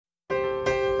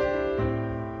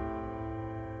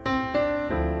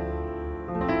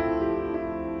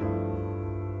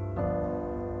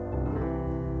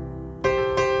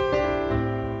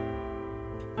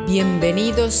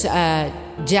Bienvenidos a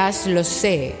Jazz Lo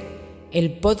Sé,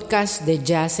 el podcast de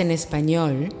jazz en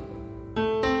español,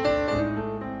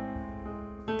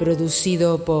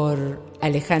 producido por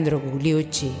Alejandro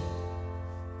Gugliucci.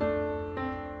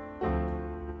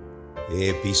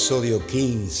 Episodio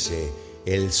 15,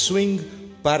 el swing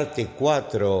parte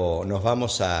 4, nos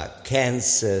vamos a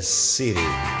Kansas City.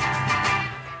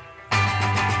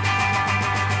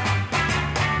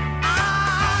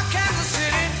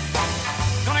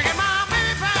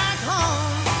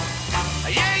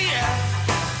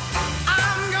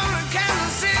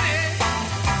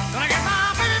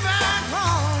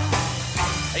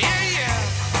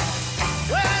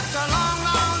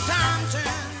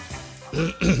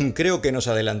 Creo que nos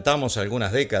adelantamos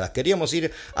algunas décadas. Queríamos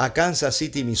ir a Kansas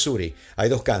City, Missouri. Hay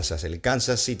dos Kansas, el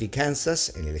Kansas City,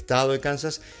 Kansas, en el estado de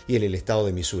Kansas, y en el estado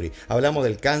de Missouri. Hablamos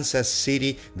del Kansas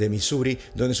City de Missouri,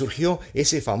 donde surgió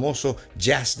ese famoso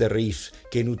jazz de riff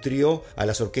que nutrió a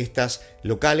las orquestas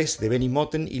locales de Benny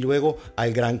Moten y luego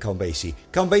al gran Count Basie.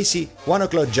 Count Basie, One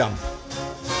O'Clock Jump.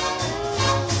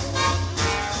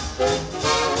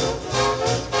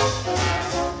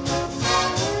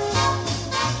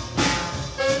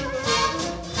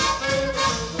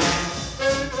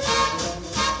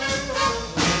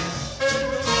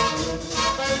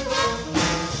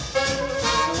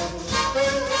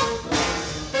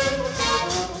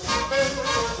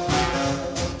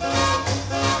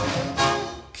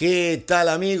 ¿Qué tal,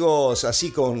 amigos? Así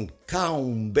con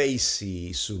Count Basie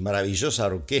y su maravillosa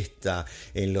orquesta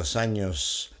en los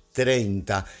años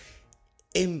 30,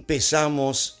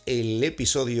 empezamos el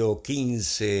episodio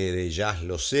 15 de Jazz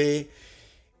Lo Sé,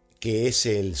 que es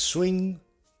el Swing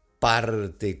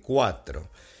parte 4.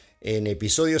 En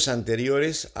episodios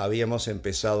anteriores habíamos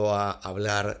empezado a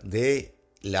hablar de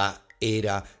la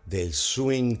era del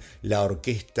swing, la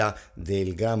orquesta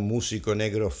del gran músico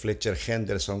negro Fletcher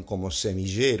Henderson como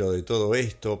semillero de todo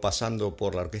esto, pasando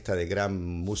por la orquesta del gran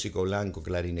músico blanco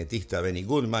clarinetista Benny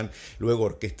Goodman, luego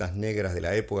orquestas negras de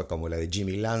la época como la de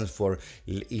Jimmy Lansford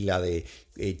y la de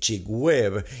Chick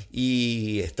Webb,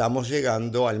 y estamos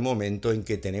llegando al momento en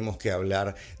que tenemos que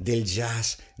hablar del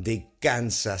jazz de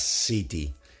Kansas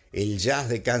City. El jazz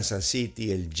de Kansas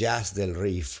City, el jazz del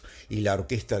riff, y la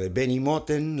orquesta de Benny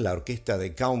Moten, la orquesta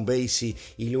de Count Basie,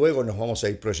 y luego nos vamos a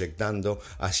ir proyectando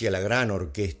hacia la gran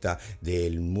orquesta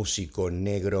del músico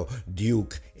negro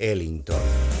Duke Ellington.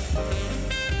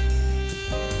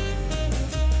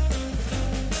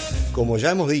 Como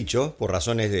ya hemos dicho, por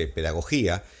razones de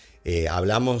pedagogía,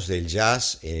 hablamos del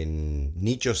jazz en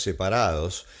nichos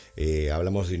separados.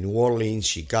 Hablamos de New Orleans,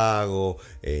 Chicago,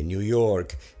 New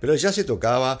York, pero ya se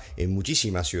tocaba en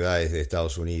muchísimas ciudades de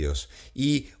Estados Unidos.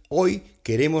 Y hoy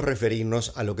queremos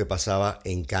referirnos a lo que pasaba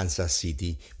en Kansas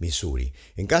City, Missouri.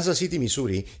 En Kansas City,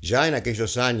 Missouri, ya en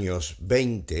aquellos años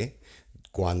 20,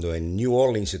 cuando en New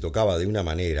Orleans se tocaba de una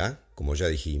manera, como ya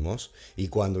dijimos, y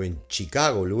cuando en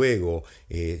Chicago luego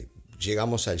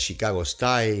llegamos al Chicago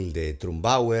Style de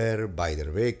Trumbauer,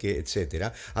 Beiderbecke,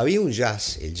 etc., había un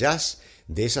jazz, el jazz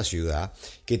de esa ciudad,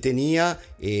 que tenía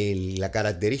la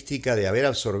característica de haber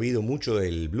absorbido mucho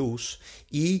del blues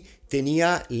y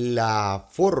tenía la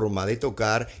forma de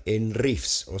tocar en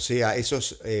riffs, o sea,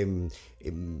 esos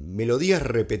melodías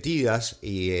repetidas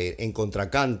en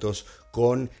contracantos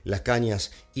con las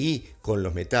cañas y con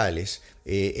los metales,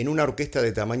 en una orquesta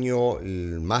de tamaño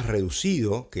más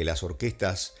reducido que las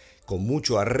orquestas con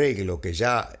mucho arreglo que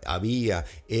ya había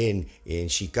en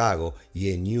Chicago y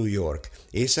en New York.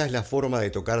 Esa es la forma de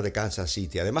tocar de Kansas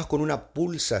City, además con una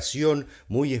pulsación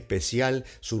muy especial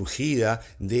surgida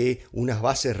de unas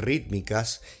bases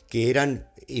rítmicas que eran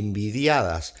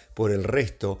envidiadas por el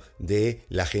resto de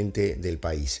la gente del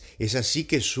país. Es así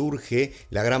que surge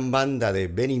la gran banda de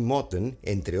Benny Moten,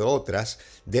 entre otras,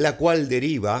 de la cual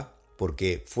deriva,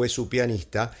 porque fue su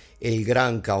pianista, el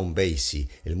gran Count Basie,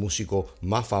 el músico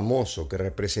más famoso que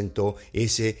representó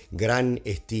ese gran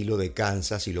estilo de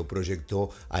Kansas y lo proyectó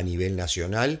a nivel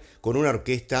nacional con una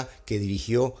orquesta que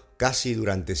dirigió casi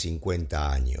durante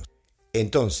 50 años.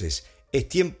 Entonces, es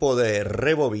tiempo de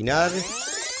rebobinar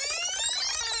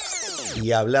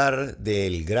y hablar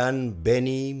del gran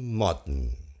Benny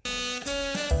Moten.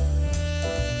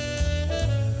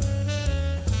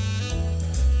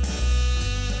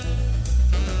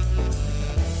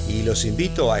 Y los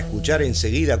invito a escuchar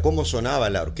enseguida cómo sonaba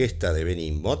la orquesta de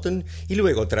Benny Moten y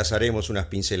luego trazaremos unas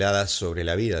pinceladas sobre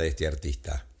la vida de este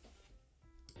artista.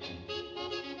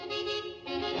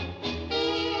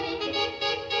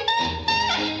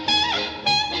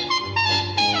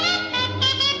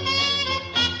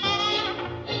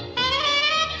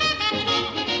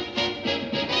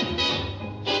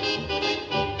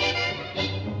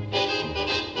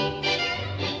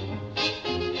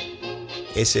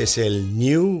 Ese es el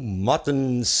New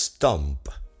Mutton Stomp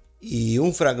y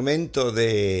un fragmento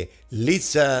de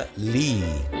Lisa Lee.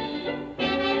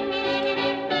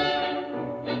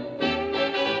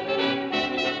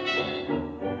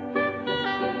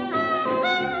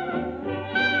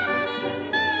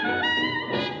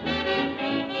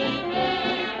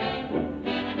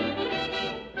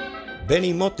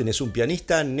 Benny Moten es un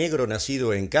pianista negro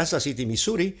nacido en Kansas City,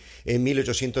 Missouri, en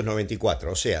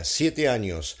 1894, o sea, 7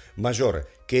 años mayor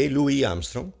que Louis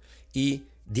Armstrong y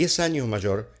 10 años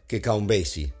mayor que Count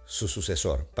Basie, su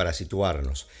sucesor, para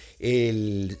situarnos.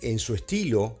 En su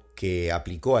estilo que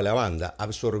aplicó a la banda,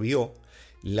 absorbió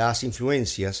las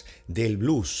influencias del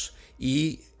blues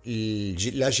y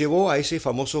la llevó a ese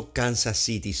famoso Kansas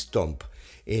City Stomp,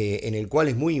 en el cual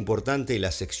es muy importante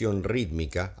la sección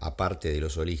rítmica, aparte de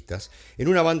los solistas, en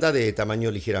una banda de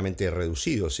tamaño ligeramente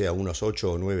reducido, o sea, unos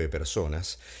 8 o 9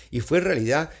 personas, y fue en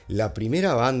realidad la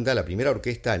primera banda, la primera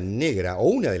orquesta negra, o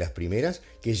una de las primeras,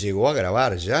 que llegó a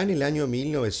grabar ya en el año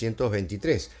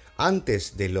 1923,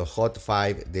 antes de los Hot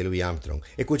Five de Louis Armstrong.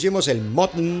 Escuchemos el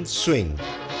Mutton Swing.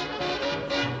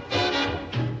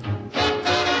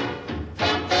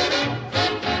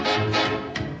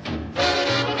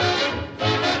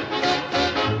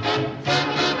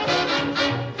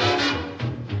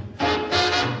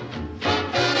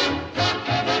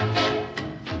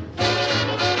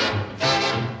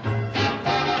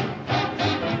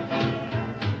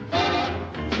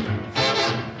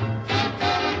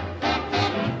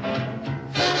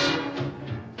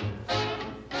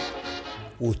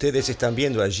 Ustedes están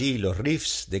viendo allí los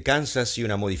riffs de Kansas y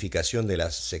una modificación de la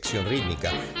sección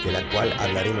rítmica, de la cual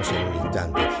hablaremos en un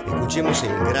instante. Escuchemos el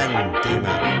gran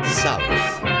tema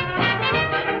South.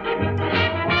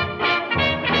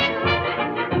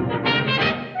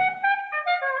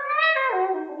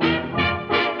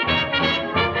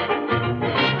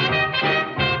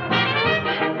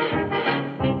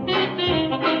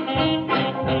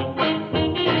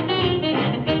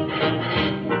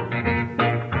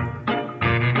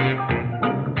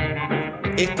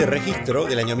 Este registro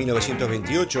del año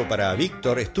 1928 para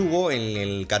Victor estuvo en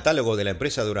el catálogo de la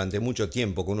empresa durante mucho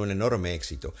tiempo con un enorme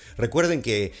éxito. Recuerden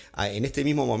que en este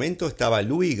mismo momento estaba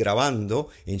Louis grabando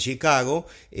en Chicago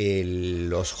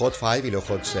los Hot Five y los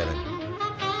Hot Seven.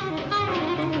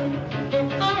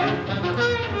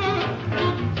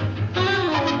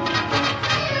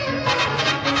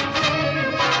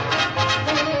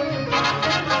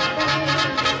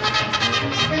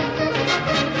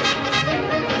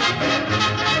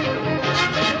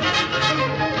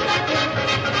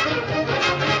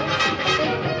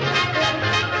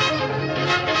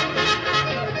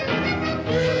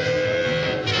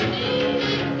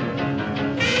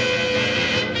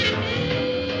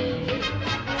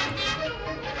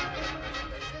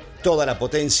 Toda la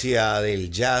potencia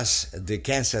del jazz de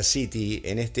Kansas City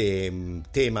en este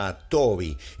tema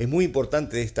Toby. Es muy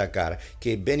importante destacar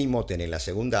que Benny Moten en la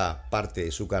segunda parte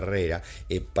de su carrera,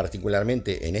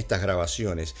 particularmente en estas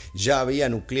grabaciones, ya había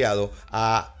nucleado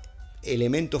a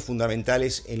elementos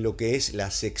fundamentales en lo que es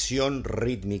la sección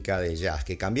rítmica del jazz,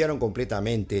 que cambiaron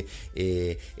completamente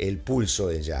el pulso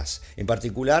del jazz. En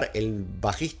particular, el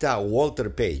bajista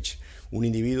Walter Page, un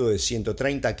individuo de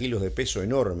 130 kilos de peso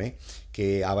enorme,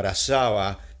 que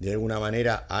abrazaba de alguna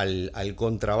manera al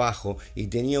contrabajo y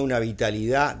tenía una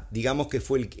vitalidad, digamos que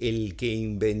fue el que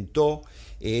inventó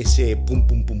ese pum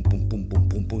pum pum pum pum pum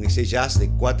pum pum, ese jazz de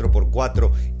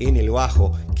 4x4 en el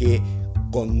bajo que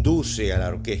conduce a la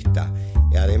orquesta.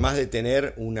 Además de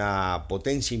tener una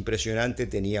potencia impresionante,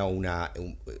 tenía una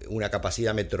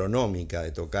capacidad metronómica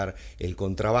de tocar el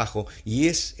contrabajo y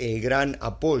es el gran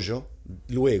apoyo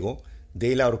luego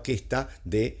de la orquesta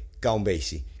de Count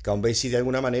Basie. Count Basie de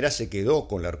alguna manera se quedó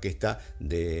con la orquesta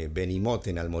de Benny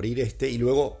Moten al morir y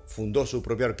luego fundó su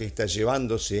propia orquesta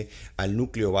llevándose al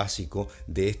núcleo básico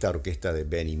de esta orquesta de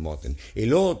Benny Moten.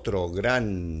 El otro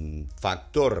gran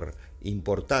factor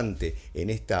importante en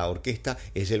esta orquesta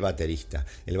es el baterista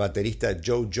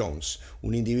Joe Jones,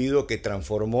 un individuo que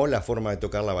transformó la forma de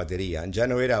tocar la batería. Ya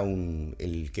no era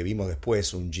el que vimos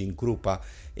después, un Gene Krupa,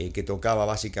 que tocaba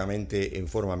básicamente en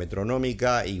forma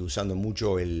metronómica y usando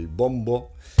mucho el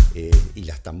bombo y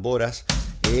las tamboras.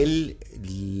 Él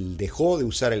dejó de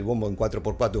usar el bombo en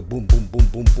 4x4, pum pum pum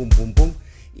pum pum pum pum,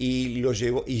 y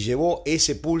llevó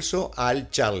ese pulso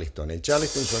al Charleston. El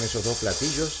Charleston son esos dos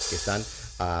platillos que están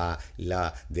a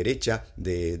la derecha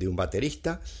de un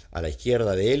baterista, a la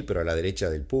izquierda de él, pero a la derecha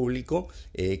del público,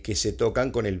 que se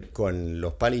tocan con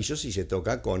los palillos y se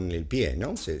toca con el pie,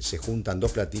 ¿no? Se juntan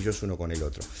dos platillos uno con el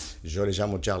otro. Yo le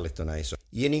llamo Charleston a eso.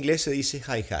 Y en inglés se dice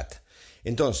hi-hat.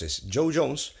 Entonces, Joe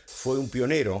Jones fue un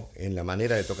pionero en la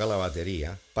manera de tocar la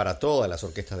batería para todas las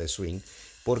orquestas de swing,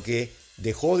 porque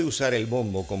dejó de usar el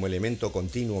bombo como elemento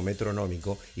continuo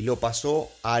metronómico y lo pasó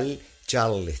al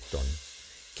charleston,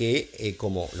 que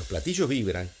como los platillos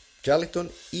vibran,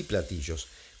 charleston y platillos,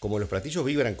 como los platillos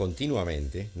vibran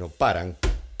continuamente, no paran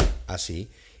así,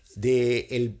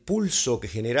 el pulso que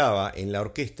generaba en la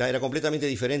orquesta era completamente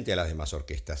diferente a las demás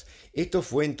orquestas. Esto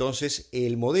fue entonces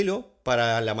el modelo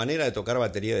para la manera de tocar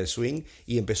batería de swing,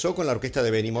 y empezó con la orquesta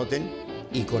de Benny Moten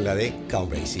y con la de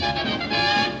Count Basie.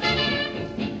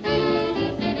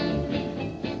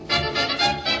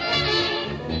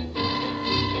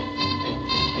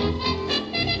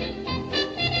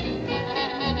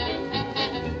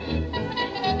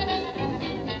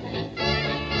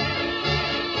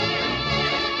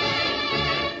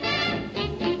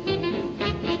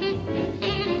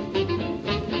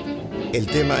 El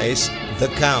tema es The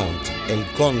Count, el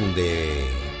Conde,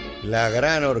 la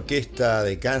gran orquesta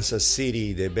de Kansas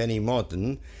City de Benny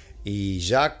Moten, y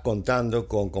ya contando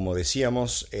con, como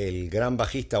decíamos, el gran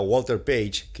bajista Walter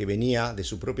Page, que venía de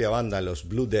su propia banda, los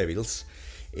Blue Devils,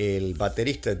 el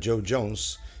baterista Joe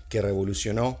Jones, que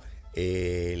revolucionó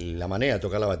la manera de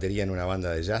tocar la batería en una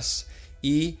banda de jazz,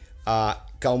 y a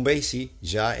Count Basie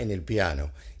ya en el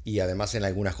piano y además en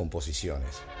algunas composiciones.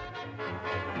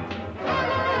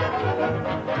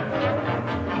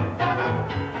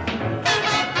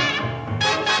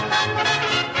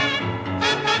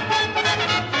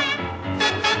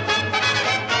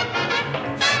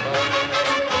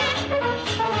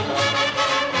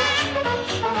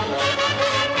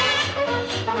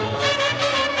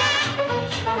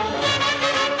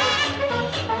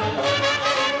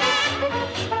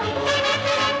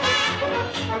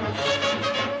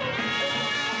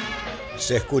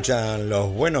 Se escuchan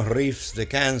los buenos riffs de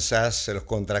Kansas, los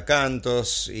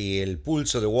contracantos y el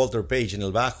pulso de Walter Page en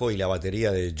el bajo y la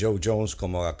batería de Joe Jones,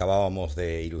 como acabábamos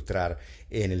de ilustrar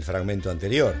en el fragmento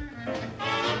anterior.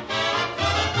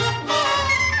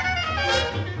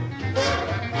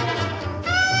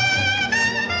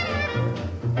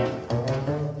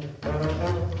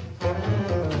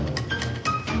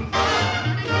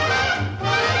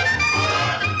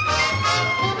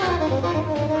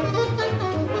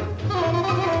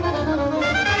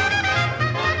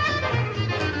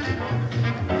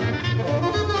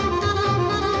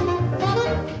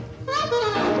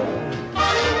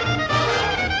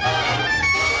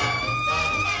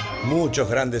 Muchos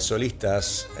grandes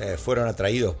solistas fueron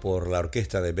atraídos por la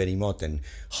orquesta de Benny Moten.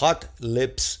 Hot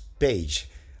Lips Page,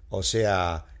 o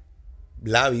sea,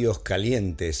 labios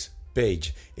calientes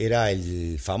Page, era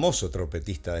el famoso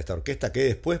trompetista de esta orquesta, que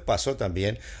después pasó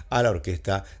también a la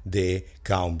orquesta de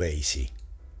Count Basie.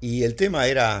 Y el tema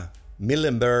era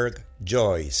Muhlenberg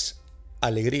Joys,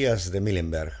 Alegrías de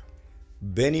Muhlenberg.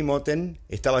 Benny Moten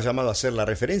estaba llamado a ser la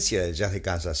referencia del jazz de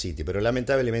Kansas City, pero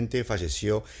lamentablemente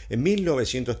falleció en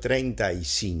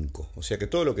 1935. O sea que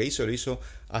todo lo que hizo lo hizo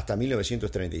hasta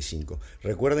 1935.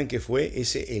 Recuerden que fue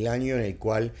ese el año en el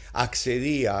cual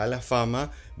accedía a la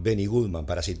fama Benny Goodman,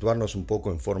 para situarnos un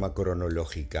poco en forma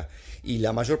cronológica. Y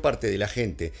la mayor parte de la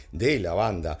gente de la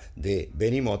banda de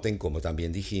Benny Moten, como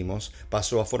también dijimos,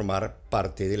 pasó a formar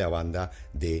parte de la banda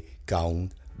de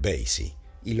Count Basie.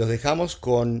 Y los dejamos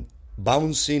con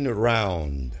Bouncing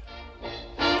Around.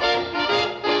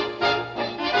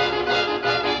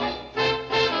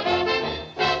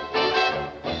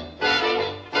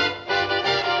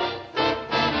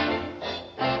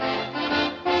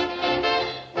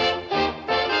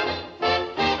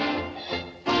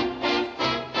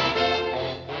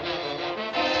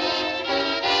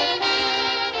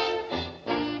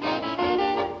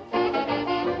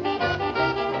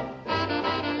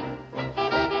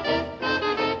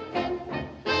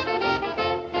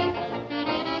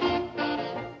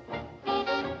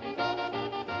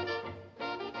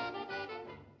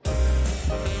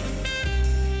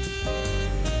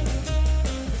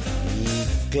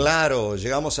 Claro,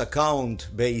 llegamos a Count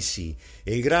Basie,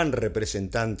 el gran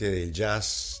representante del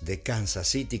jazz de Kansas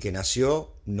City, que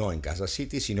nació no en Kansas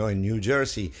City, sino en New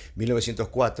Jersey,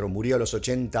 1904, murió a los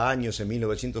 80 años en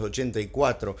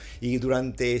 1984 y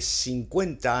durante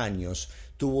 50 años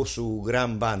tuvo su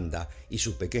gran banda y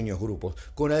sus pequeños grupos,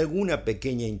 con alguna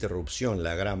pequeña interrupción,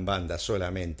 la gran banda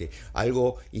solamente,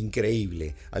 algo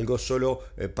increíble, algo solo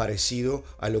parecido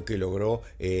a lo que logró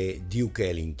Duke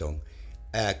Ellington.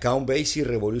 Count Basie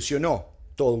revolucionó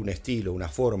todo un estilo, una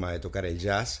forma de tocar el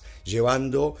jazz,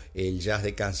 llevando el jazz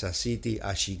de Kansas City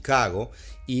a Chicago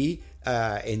y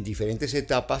en diferentes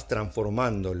etapas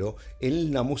transformándolo en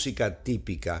una música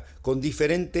típica, con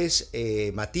diferentes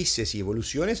matices y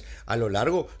evoluciones a lo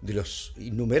largo de los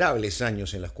innumerables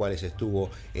años en los cuales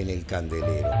estuvo en el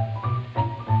candelero.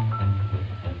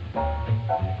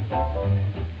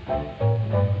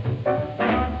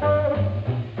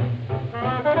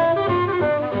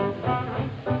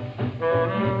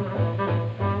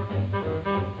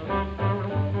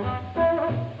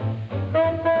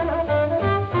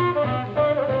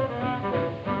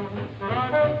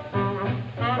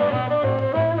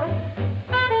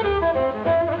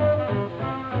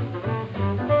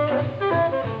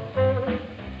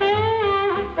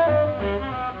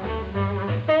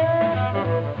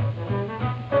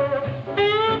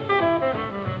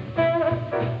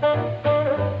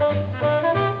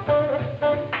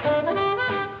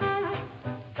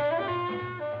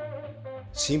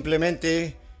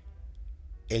 Simplemente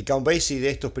el Count Basie de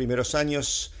estos primeros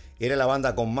años era la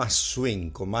banda con más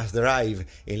swing, con más drive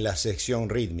en la sección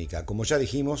rítmica. Como ya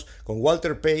dijimos, con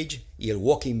Walter Page y el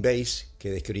walking bass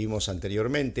que describimos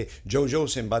anteriormente, Joe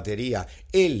Jones en batería,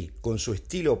 él con su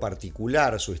estilo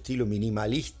particular, su estilo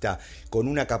minimalista, con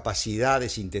una capacidad de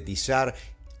sintetizar,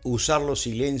 usar los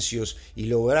silencios y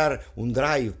lograr un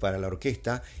drive para la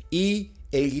orquesta, y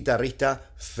el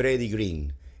guitarrista Freddie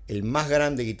Green, el más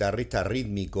grande guitarrista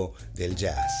rítmico del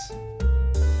jazz.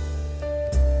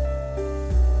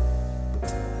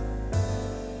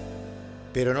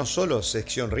 Pero no solo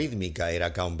sección rítmica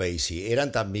era Count Basie,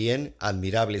 eran también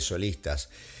admirables solistas.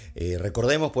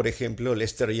 Recordemos, por ejemplo,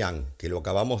 Lester Young, que lo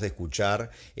acabamos de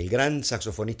escuchar, el gran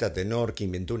saxofonista tenor que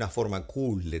inventó una forma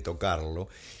cool de tocarlo,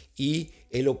 y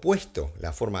el opuesto,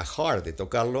 la forma hard de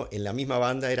tocarlo, en la misma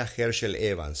banda era Herschel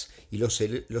Evans, y lo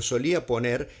solía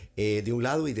poner de un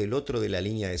lado y del otro de la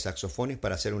línea de saxofones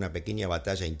para hacer una pequeña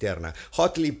batalla interna.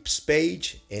 Hot Lips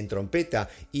Page en trompeta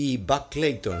y Buck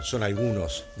Clayton son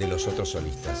algunos de los otros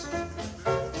solistas.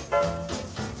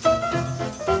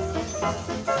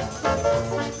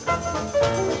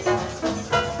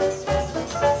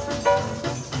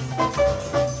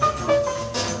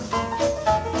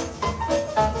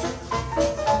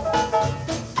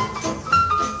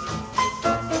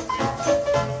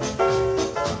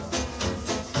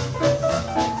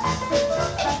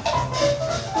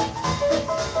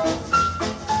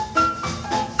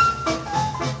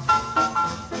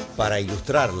 Para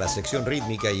ilustrar la sección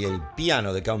rítmica y el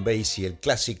piano de Count Basie, el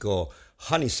clásico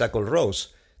Honeysuckle Rose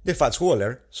de Fats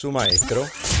Waller, su maestro.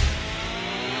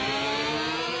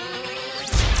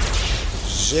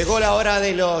 Llegó la hora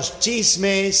de los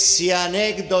chismes y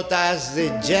anécdotas de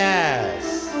jazz.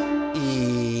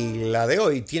 Y la de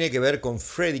hoy tiene que ver con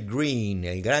Freddie Green,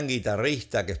 el gran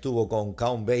guitarrista que estuvo con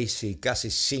Count Basie casi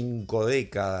 5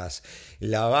 décadas,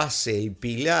 la base, el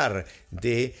pilar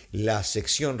de la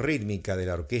sección rítmica de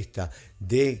la orquesta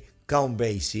de Count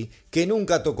Basie, que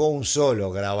nunca tocó un solo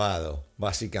grabado,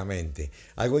 básicamente.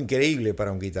 Algo increíble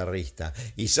para un guitarrista.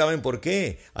 ¿Y saben por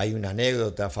qué? Hay una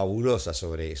anécdota fabulosa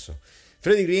sobre eso.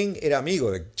 Freddie Green era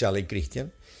amigo de Charlie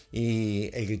Christian, y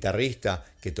el guitarrista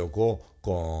que tocó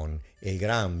con el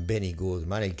gran Benny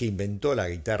Goodman, el que inventó la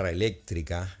guitarra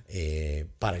eléctrica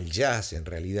para el jazz en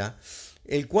realidad,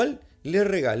 el cual le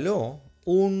regaló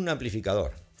un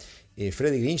amplificador.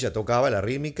 Freddie Green ya tocaba la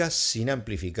rítmica sin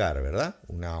amplificar, ¿verdad?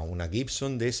 Una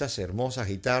Gibson de esas hermosas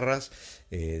guitarras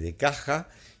de caja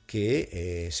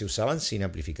que se usaban sin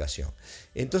amplificación.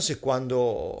 Entonces,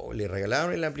 cuando le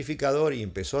regalaron el amplificador y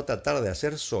empezó a tratar de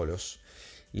hacer solos,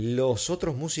 los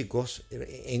otros músicos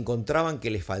encontraban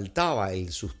que les faltaba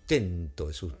el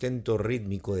sustento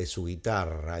rítmico de su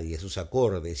guitarra y de sus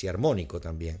acordes y armónico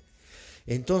también.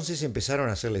 Entonces empezaron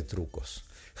a hacerle trucos.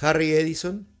 Harry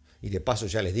Edison, y de paso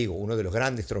ya les digo, uno de los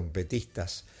grandes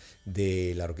trompetistas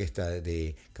de la orquesta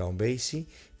de Count Basie,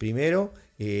 primero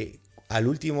al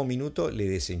último minuto le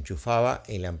desenchufaba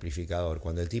el amplificador.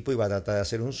 Cuando el tipo iba a tratar de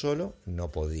hacer un solo, no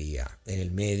podía, en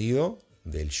el medio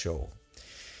del show.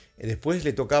 Después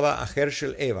le tocaba a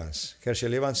Herschel Evans.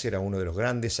 Herschel Evans era uno de los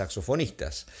grandes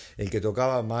saxofonistas, el que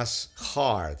tocaba más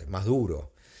hard, más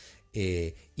duro.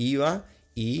 Iba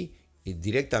y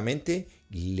directamente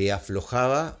le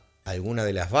aflojaba alguna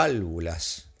de las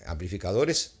válvulas,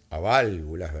 amplificadores a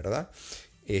válvulas, ¿verdad?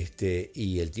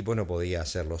 Y el tipo no podía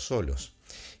hacerlo solos.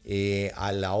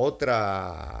 A la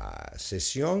otra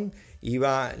sesión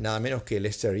iba nada menos que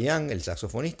Lester Young, el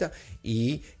saxofonista,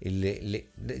 y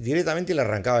directamente le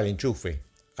arrancaba el enchufe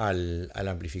al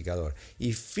amplificador.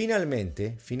 Y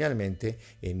finalmente,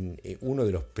 en uno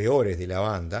de los peores de la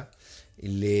banda,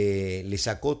 le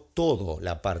sacó todo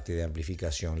la parte de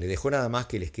amplificación, le dejó nada más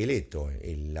que el esqueleto,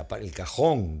 el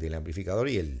cajón del amplificador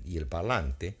y el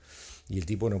parlante, y el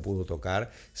tipo no pudo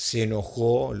tocar, se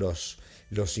enojó,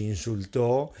 los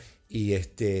insultó y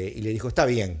le dijo, está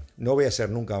bien, no voy a hacer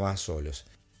nunca más solos.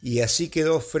 Y así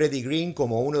quedó Freddie Green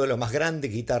como uno de los más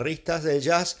grandes guitarristas del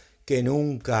jazz que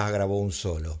nunca grabó un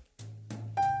solo.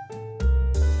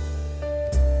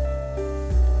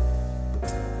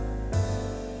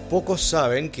 Pocos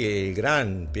saben que el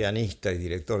gran pianista y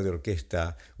director de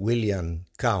orquesta William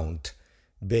Count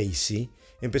Basie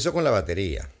empezó con la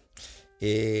batería.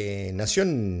 Nació,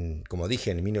 como dije,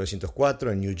 en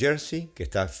 1904 en New Jersey, que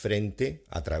está frente,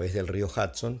 a través del río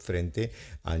Hudson, frente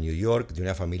a New York, de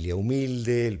una familia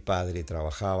humilde. El padre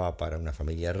trabajaba para una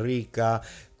familia rica,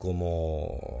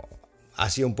 como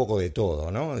hacía un poco de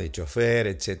todo, ¿no? De chofer,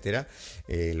 etcétera,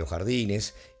 los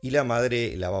jardines, y la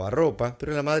madre lavaba ropa,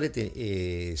 pero la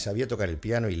madre sabía tocar el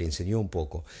piano y le enseñó un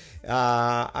poco.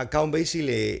 A Count Basie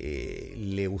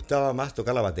le gustaba más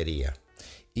tocar la batería.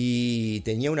 Y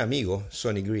tenía un amigo,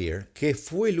 Sonny Greer, que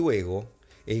fue luego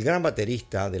el gran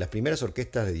baterista de las primeras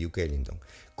orquestas de Duke Ellington.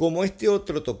 Como este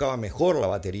otro tocaba mejor la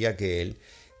batería que él,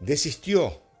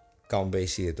 desistió Count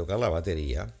Basie de tocar la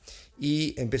batería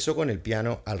y empezó con el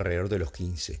piano alrededor de los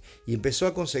 15. Y empezó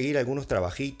a conseguir algunos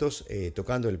trabajitos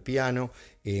tocando el piano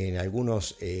en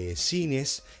algunos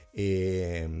cines,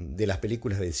 de las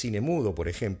películas del cine mudo, por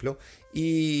ejemplo.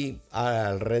 Y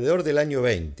alrededor del año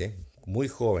 20, muy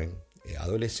joven,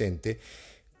 adolescente,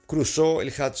 cruzó el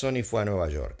Hudson y fue a Nueva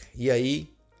York. Y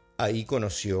ahí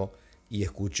conoció y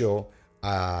escuchó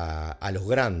a los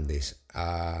grandes,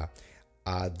 a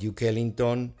Duke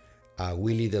Ellington, a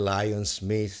Willie the Lion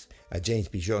Smith, a James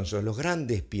P. Johnson, los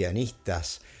grandes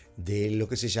pianistas de lo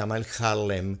que se llama el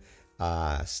Harlem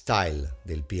Style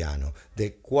del piano,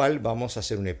 del cual vamos a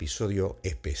hacer un episodio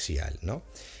especial, ¿no?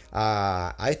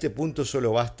 A este punto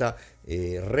solo basta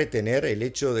retener el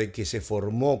hecho de que se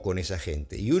formó con esa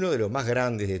gente. Y uno de los más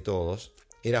grandes de todos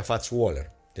era Fats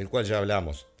Waller, del cual ya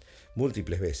hablamos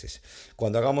múltiples veces.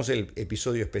 Cuando hagamos el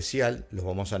episodio especial, los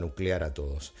vamos a nuclear a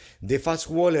todos. De Fats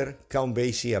Waller, Count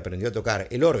Basie aprendió a tocar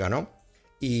el órgano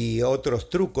y otros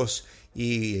trucos,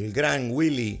 y el gran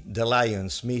Willie the Lion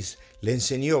Smith le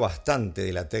enseñó bastante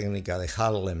de la técnica de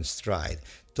Harlem Stride.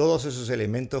 Todos esos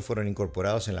elementos fueron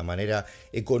incorporados en la manera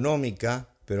económica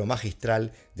pero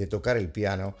magistral de tocar el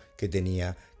piano que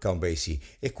tenía Count Basie.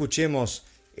 Escuchemos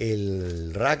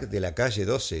el rag de la calle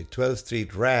 12, 12th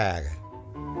Street Rag.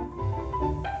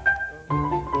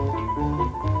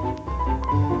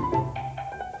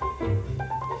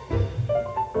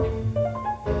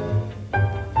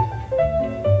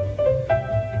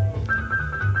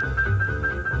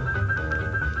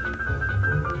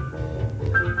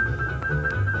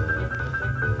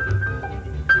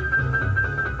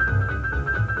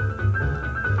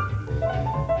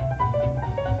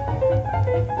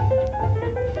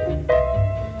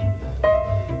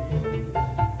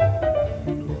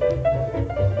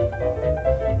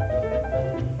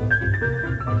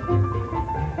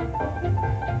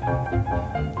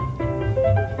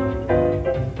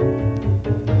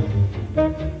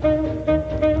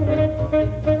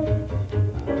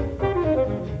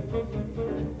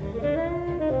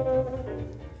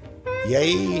 Y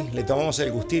ahí le tomamos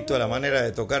el gustito a la manera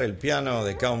de tocar el piano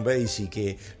de Count Basie,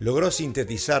 que logró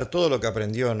sintetizar todo lo que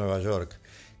aprendió en Nueva York,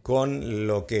 con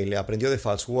lo que le aprendió de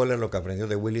Fats Waller, lo que aprendió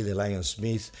de Willie the Lion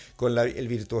Smith, con el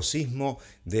virtuosismo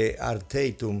de Art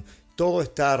Tatum. Todo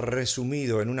está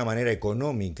resumido en una manera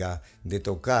económica de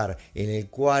tocar, en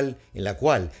la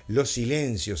cual los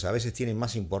silencios a veces tienen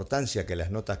más importancia que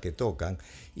las notas que tocan,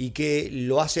 y que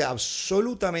lo hace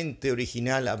absolutamente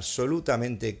original,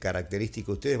 absolutamente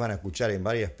característico. Ustedes van a escuchar en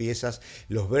varias piezas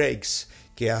los breaks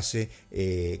que hace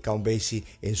Count Basie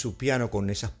en su piano con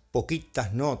esas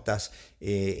poquitas notas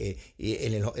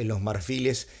en los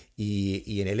marfiles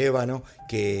y en el ébano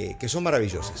que son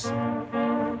maravillosas.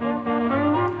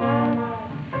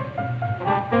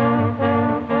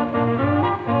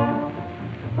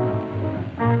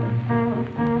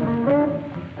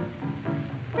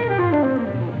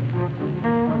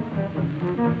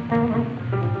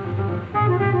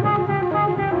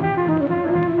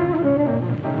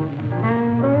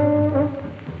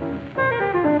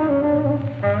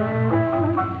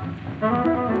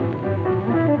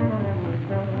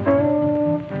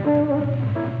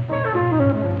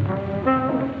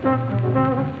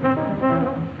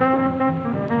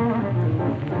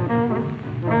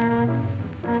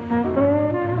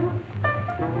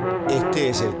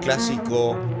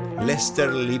 Clásico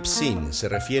Lester Lipsin. Se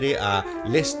refiere a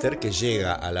Lester que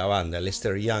llega a la banda,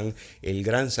 Lester Young, el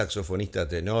gran saxofonista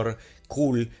tenor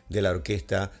cool de la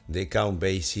orquesta de Count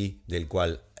Basie, del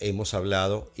cual hemos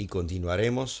hablado y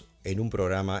continuaremos en un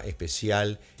programa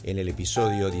especial en el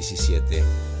episodio 17.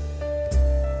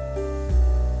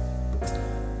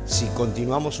 Si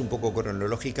continuamos un poco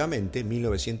cronológicamente, en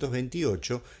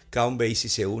 1928, Count Basie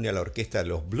se une a la orquesta de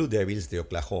los Blue Devils de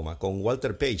Oklahoma con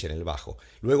Walter Page en el bajo.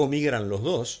 Luego migran los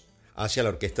dos hacia la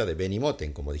orquesta de Benny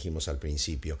Moten, como dijimos al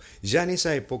principio. Ya en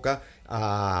esa época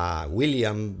a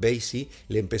William Basie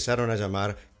le empezaron a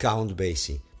llamar Count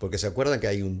Basie, porque se acuerdan que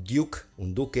hay un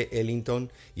duque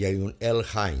Ellington y hay un Earl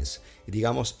Hines.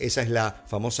 Digamos, esa es la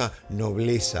famosa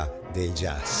nobleza del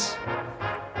jazz.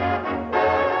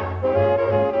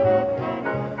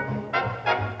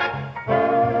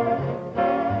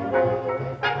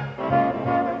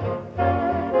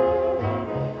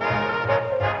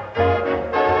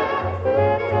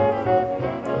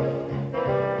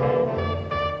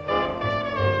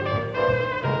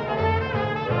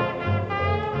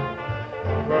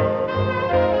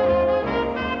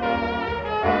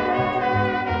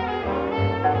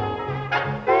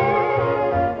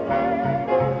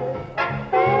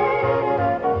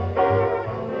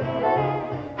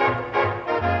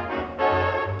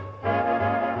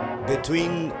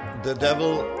 Between the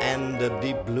Devil and the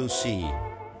Deep Blue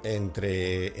Sea,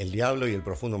 entre el diablo y el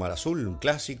profundo mar azul, un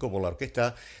clásico por la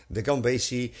orquesta de Count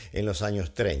Basie en los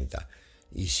años 30.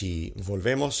 Y si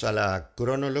volvemos a la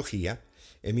cronología,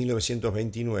 en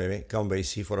 1929 Count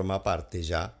Basie forma parte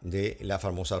ya de la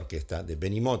famosa orquesta de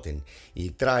Benny Moten y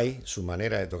trae su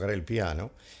manera de tocar el piano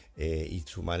y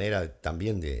su manera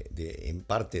también en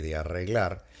parte de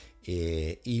arreglar.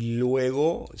 Y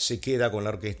luego se queda con la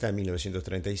orquesta en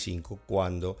 1935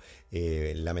 cuando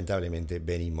lamentablemente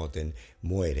Benny Moten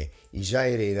muere y ya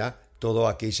hereda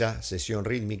toda aquella sesión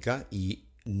rítmica y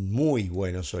muy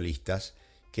buenos solistas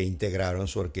que integraron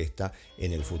su orquesta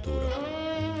en el futuro.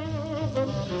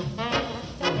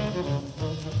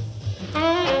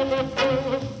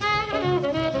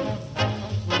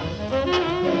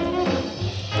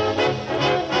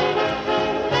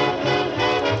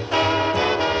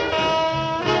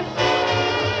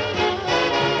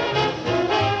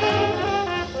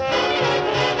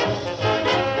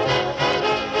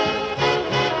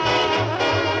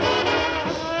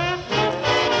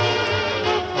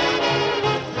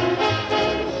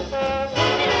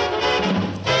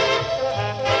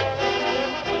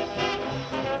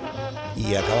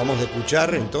 Y acabamos de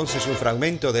escuchar entonces un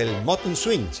fragmento del Moten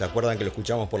Swing. ¿Se acuerdan que lo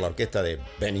escuchamos por la orquesta de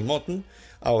Benny Moten?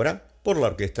 Ahora por la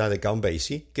orquesta de Count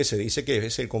Basie, que se dice que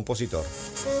es el compositor.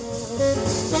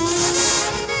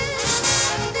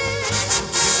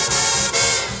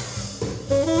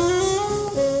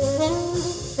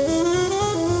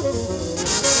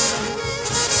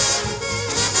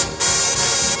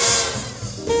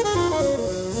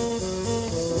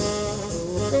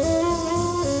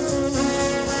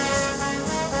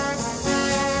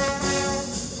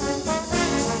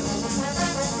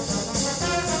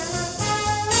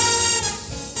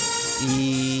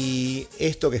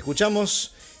 Esto que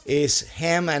escuchamos es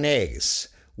Ham and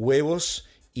Eggs, huevos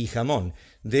y jamón,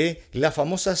 de las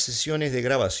famosas sesiones de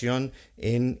grabación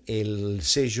en el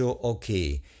sello OK.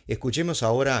 Escuchemos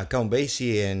ahora a Count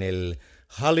Basie en el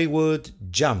Hollywood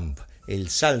Jump, el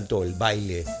salto, el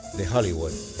baile de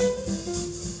Hollywood.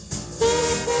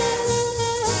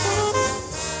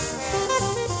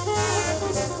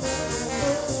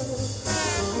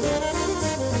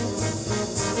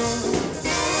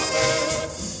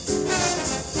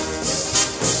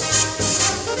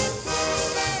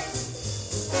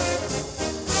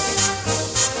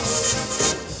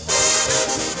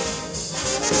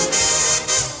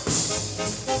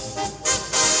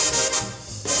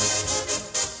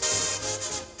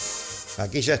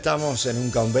 Aquí ya estamos en un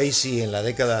Count Basie en la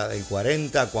década del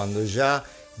 40, cuando ya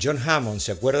John Hammond,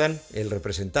 ¿se acuerdan? El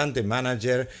representante,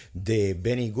 manager de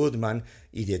Benny Goodman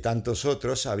y de tantos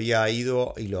otros, había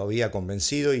ido y lo había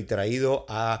convencido y traído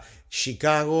a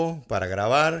Chicago para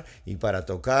grabar y para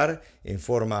tocar en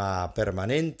forma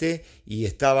permanente, y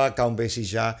estaba Count Basie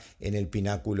ya en el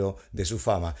pináculo de su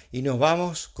fama. Y nos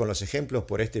vamos con los ejemplos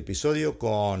por este episodio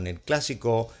con el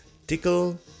clásico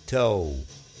Tickle Toe.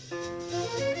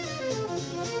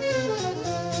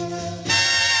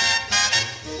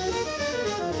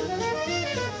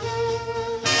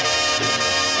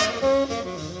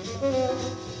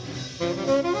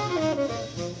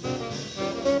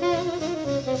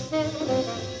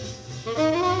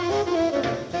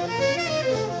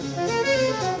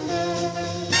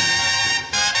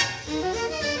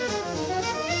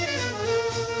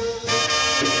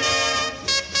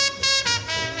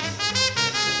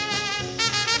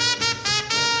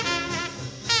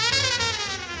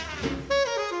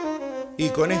 Y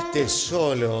con este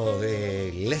solo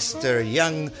de Lester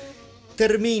Young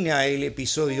termina el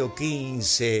episodio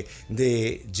 15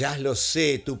 de Jazz Lo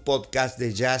Sé, tu podcast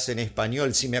de jazz en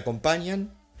español. Si me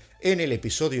acompañan, en el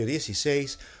episodio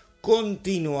 16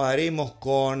 continuaremos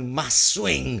con más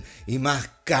swing y más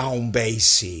count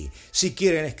basie. Si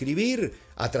quieren escribir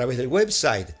a través del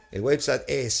website, el website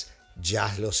es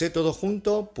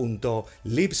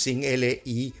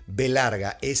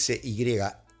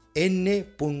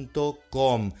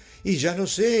jazzlosé.com y Jazz Lo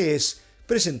Sé es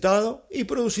presentado y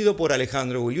producido por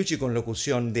Alejandro Gugliucci con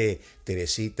locución de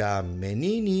Teresita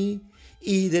Menini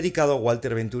y dedicado a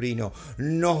Walter Venturino.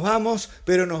 Nos vamos,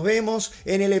 pero nos vemos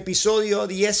en el episodio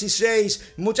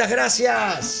 16. ¡Muchas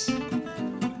gracias!